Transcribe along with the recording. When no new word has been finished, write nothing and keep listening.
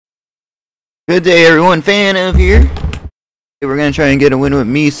Good day, everyone. Fan of here. We're gonna try and get a win with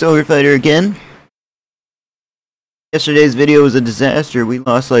me, Swordfighter, again. Yesterday's video was a disaster. We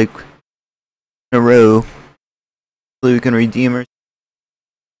lost like in a row. Hopefully we can redeem her.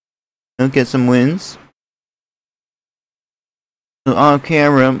 Get some wins. So off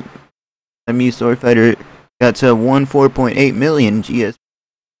camera, me, Swordfighter, got to 14.8 million GSP.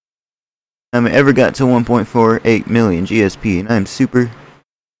 I haven't ever got to 1.48 million GSP, and I'm super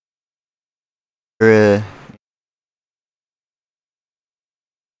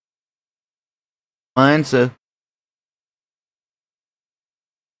fine, so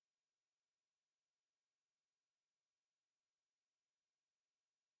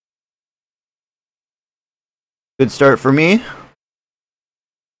good start for me.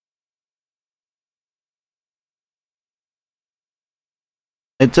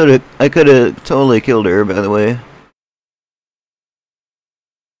 I could have totally killed her, by the way.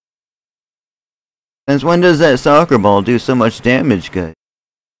 Since when does that soccer ball do so much damage, guys?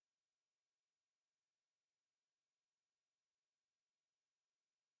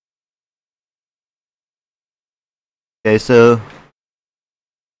 Okay, so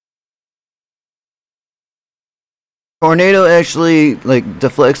Tornado actually like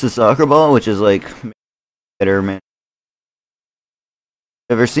deflects the soccer ball, which is like better, man.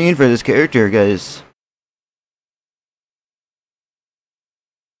 Ever seen for this character, guys?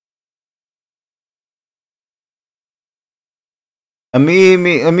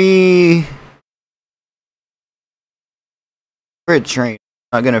 Me. Crit train.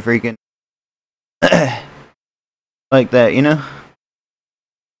 Not gonna freaking like that, you know?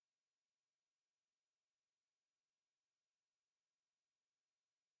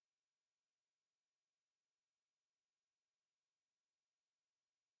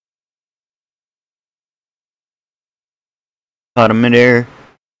 Caught him midair.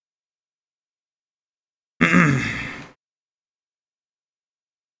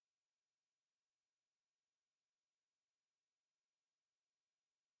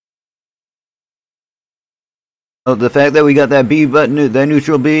 Oh, the fact that we got that B button, that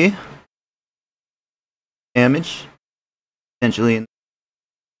neutral B damage, potentially.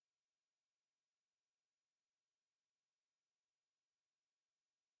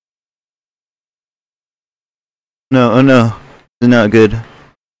 No, oh no, it's not good.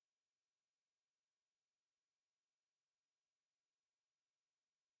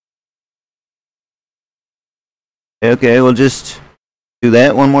 Okay, we'll just do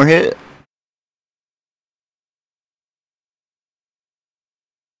that. One more hit.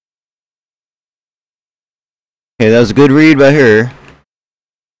 Okay, that was a good read by her.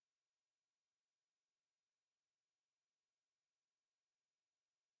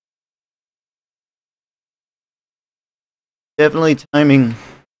 Definitely timing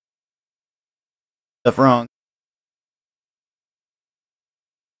stuff wrong.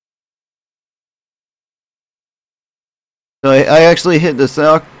 So I actually hit the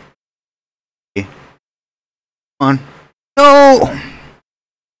sock. Come on. No!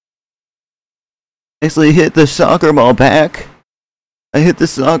 Actually hit the soccer ball back. I hit the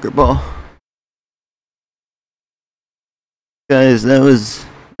soccer ball. Guys, that was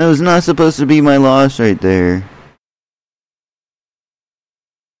not supposed to be my loss right there.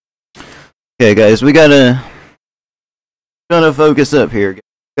 Okay, guys, we gotta focus up here.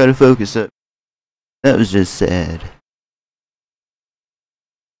 Gotta focus up. That was just sad.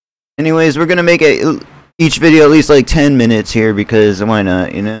 Anyways, we're gonna make each video at least like 10 minutes here because why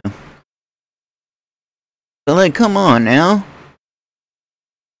not, you know? But like, come on now.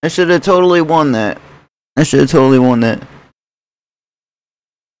 I should have totally won that.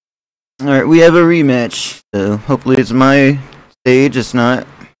 Alright, we have a rematch. So hopefully it's my stage, it's not.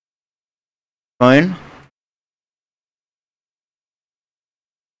 Fine.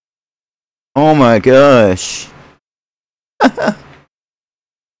 Oh my gosh.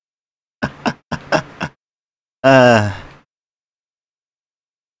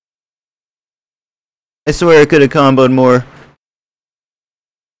 I swear I could have comboed more.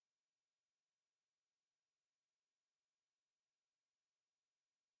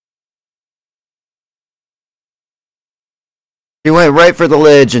 He went right for the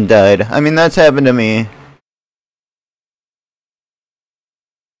ledge and died. I mean, that's happened to me.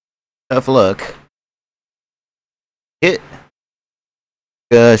 Tough luck. Hit.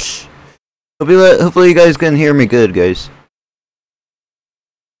 Gosh. Hopefully you guys can hear me good, guys.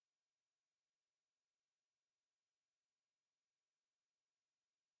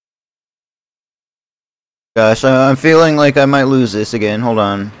 Gosh, I'm feeling like I might lose this again. Hold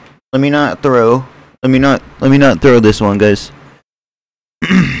on. Let me not throw. Let me not throw this one, guys.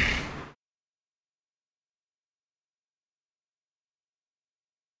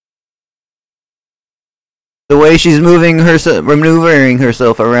 The way she's moving herself, maneuvering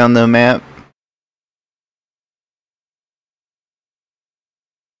herself around the map.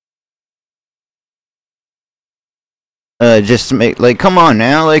 Just to make, like, come on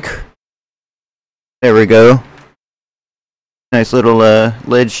now, like. There we go. Nice little,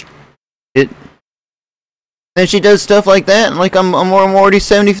 ledge hit. And she does stuff like that, and like, I'm already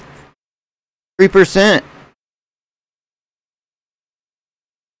 73%.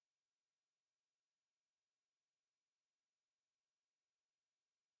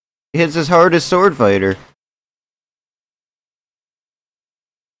 He hits as hard as Swordfighter.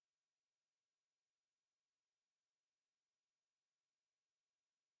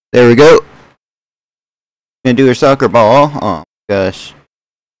 There we go. Gonna do her soccer ball. Oh gosh.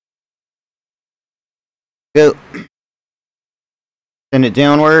 Go. Send it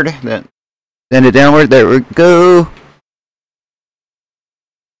downward. Send it downward. There we go.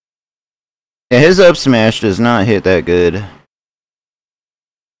 Yeah, his up smash does not hit that good.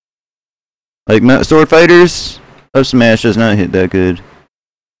 Like Swordfighter's up smash does not hit that good.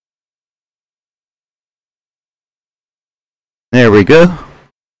 There we go.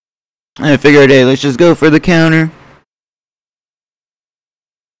 I figured, hey, let's just go for the counter.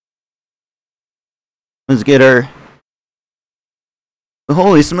 Let's get our...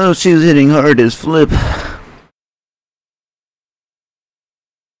 Holy smokes, she's hitting hard as flip.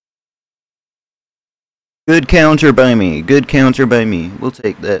 Good counter by me. Good counter by me. We'll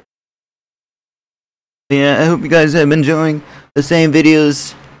take that. Yeah, I hope you guys have been enjoying the same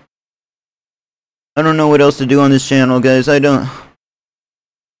videos. I don't know what else to do on this channel, guys. I don't...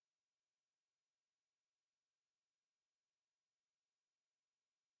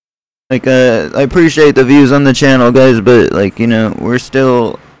 Like, I appreciate the views on the channel, guys, but, like, you know, we're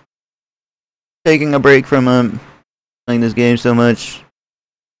still taking a break from, playing this game so much.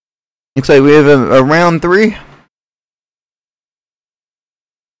 Looks like we have a round 3.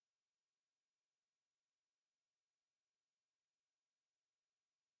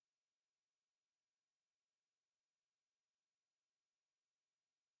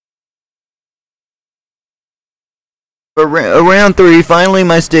 Round 3, finally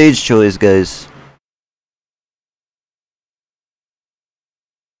my stage choice, guys.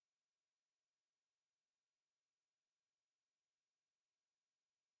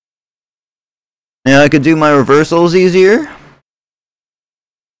 Now I could do my reversals easier.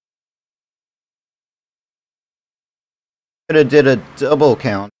 Could have did a double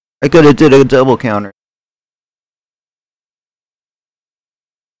count. I could have did a double counter.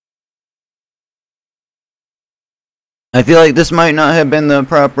 I feel like this might not have been the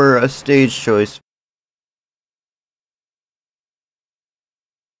proper stage choice.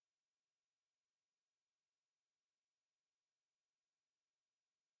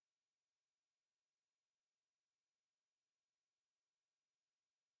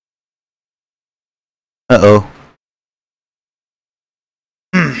 Uh-oh.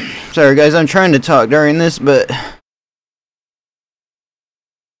 Sorry guys, I'm trying to talk during this, but...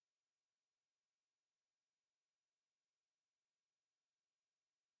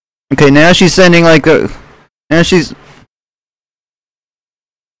 Okay, now she's sending like a... Now she's...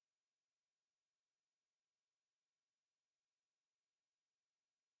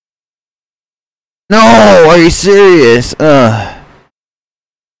 No! Are you serious? That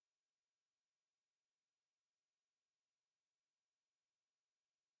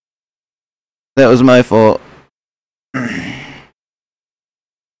was my fault.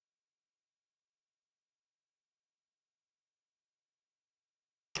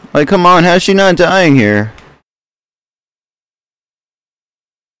 Like, come on, how's she not dying here?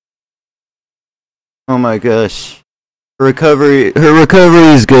 Oh my gosh. Her recovery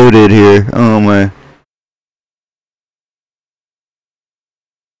is goated here. Oh my.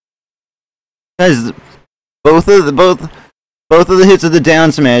 Guys, both of the hits of the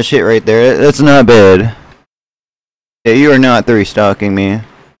down smash hit right there. That's not bad. Yeah, you are not 3-stocking me.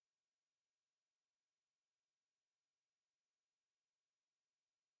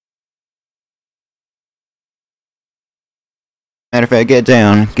 Matter of fact, get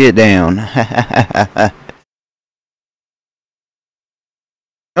down. Get down.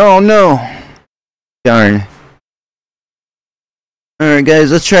 Oh no! Darn. Alright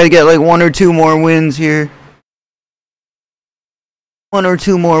guys, let's try to get like 1 or 2 more wins here. 1 or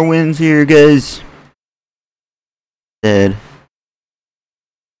 2 more wins here, guys. Dead.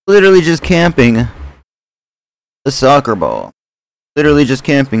 Literally just camping the soccer ball. Literally just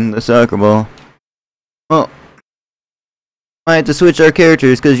camping the soccer ball. Well, I had to switch our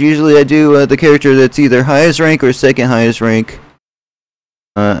characters because usually I do the character that's either highest rank or second highest rank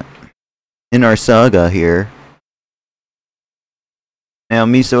in our saga here. Now,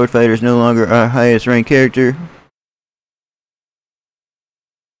 me, Swordfighter, is no longer our highest ranked character.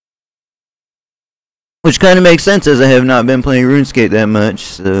 Which kind of makes sense, as I have not been playing RuneScape that much,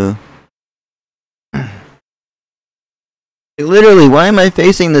 so... Literally, why am I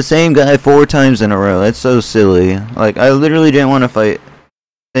facing the same guy 4 times in a row? That's so silly. Like, I literally didn't want to fight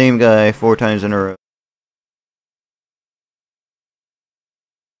the same guy 4 times in a row.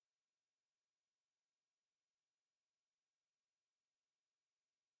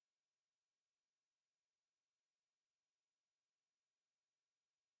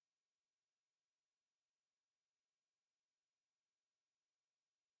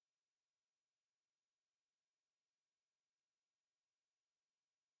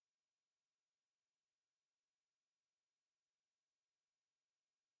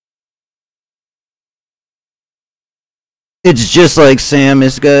 It's just like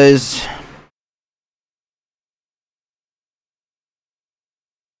Samus, guys.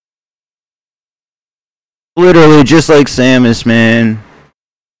 Literally just like Samus, man.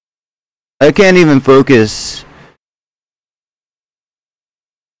 I can't even focus.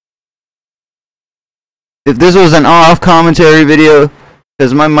 If this was an off commentary video,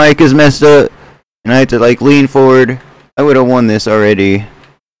 because my mic is messed up, and I had to like lean forward, I would have won this already.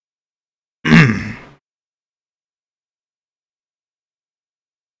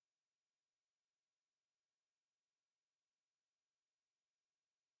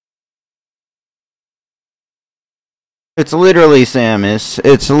 It's literally Samus.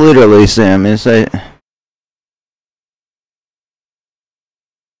 It's literally Samus.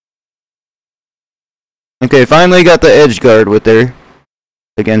 Okay, finally got the edge guard with her.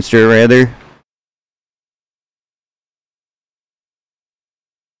 Against her, rather.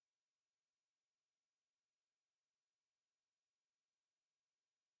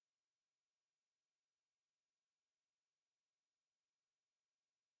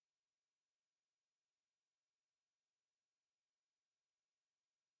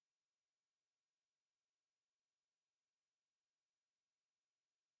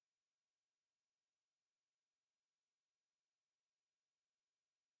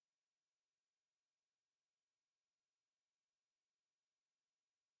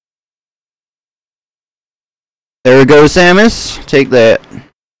 There we go, Samus. Take that.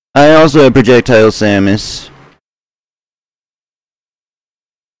 I also have projectile Samus.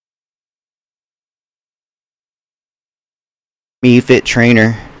 Me fit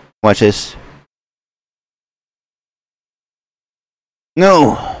trainer. Watch this.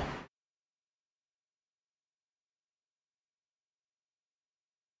 No.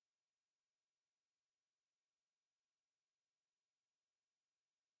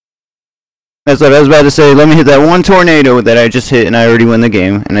 That's what I was about to say. Let me hit that one tornado that I just hit and I already won the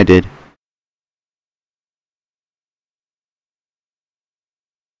game. And I did.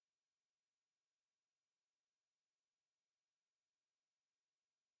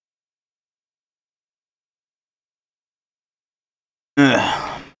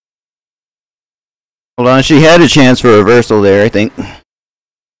 Ugh. Hold on, she had a chance for reversal there, I think.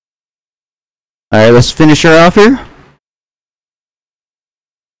 Alright, let's finish her off here.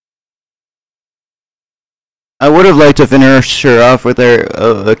 I would have liked to finish her off with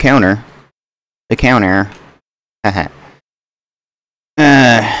a counter. A counter. Haha.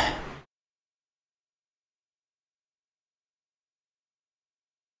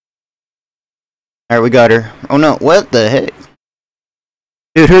 Alright, we got her. Oh no, what the heck?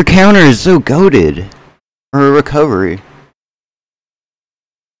 Dude, her counter is so goated. Her recovery.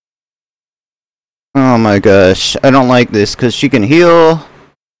 Oh my gosh, I don't like this because she can heal.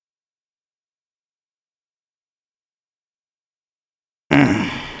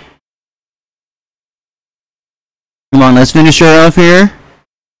 Come on, let's finish her off here.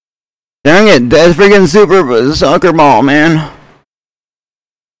 Dang it, that's freaking super soccer ball, man.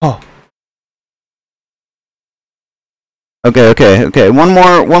 Oh. Okay. One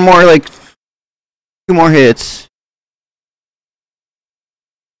more, like, 2 more hits.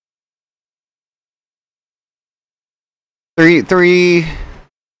 Three,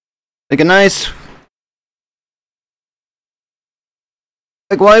 like a nice,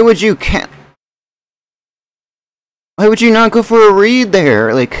 like, why would you not go for a read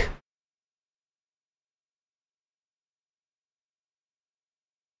there, like,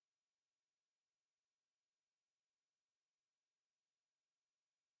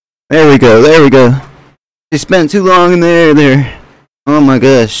 there we go. They spent too long in there. Oh my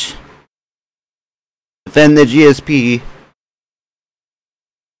gosh. Defend the GSP.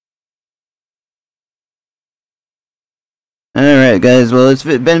 Alright guys, well it's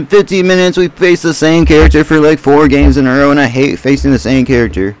been 15 minutes, we faced the same character for like 4 games in a row, and I hate facing the same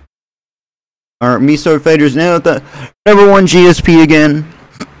character. Alright, me Swordfighter's now at the #1 GSP again.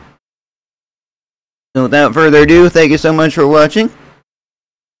 So without further ado, thank you so much for watching.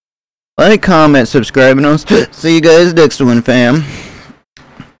 Like, comment, subscribe, and I'll see you guys next one, fam.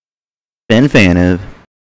 Been fan of.